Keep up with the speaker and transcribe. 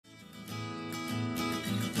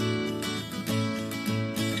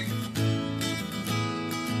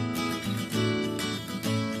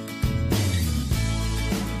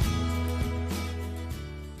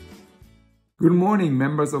Good morning,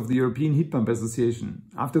 members of the European Heat Pump Association.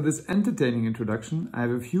 After this entertaining introduction, I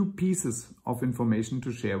have a few pieces of information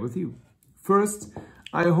to share with you. First,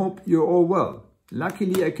 I hope you're all well.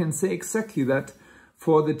 Luckily, I can say exactly that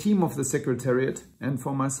for the team of the Secretariat and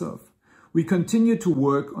for myself. We continue to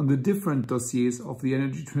work on the different dossiers of the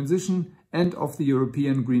energy transition and of the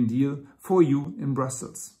European Green Deal for you in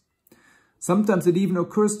Brussels. Sometimes it even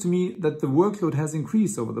occurs to me that the workload has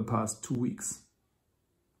increased over the past 2 weeks.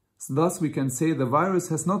 Thus, we can say the virus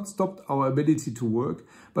has not stopped our ability to work,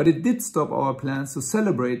 but it did stop our plans to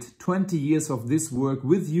celebrate 20 years of this work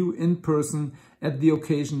with you in person at the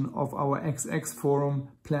occasion of our XX Forum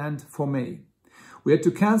planned for May. We had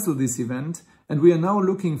to cancel this event, and we are now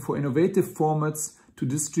looking for innovative formats to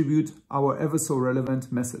distribute our ever so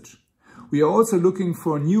relevant message. We are also looking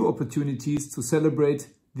for new opportunities to celebrate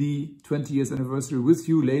the 20 years anniversary with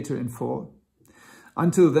you later in fall.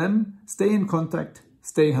 Until then, stay in contact.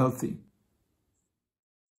 Stay healthy.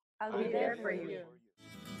 I'll be there for you.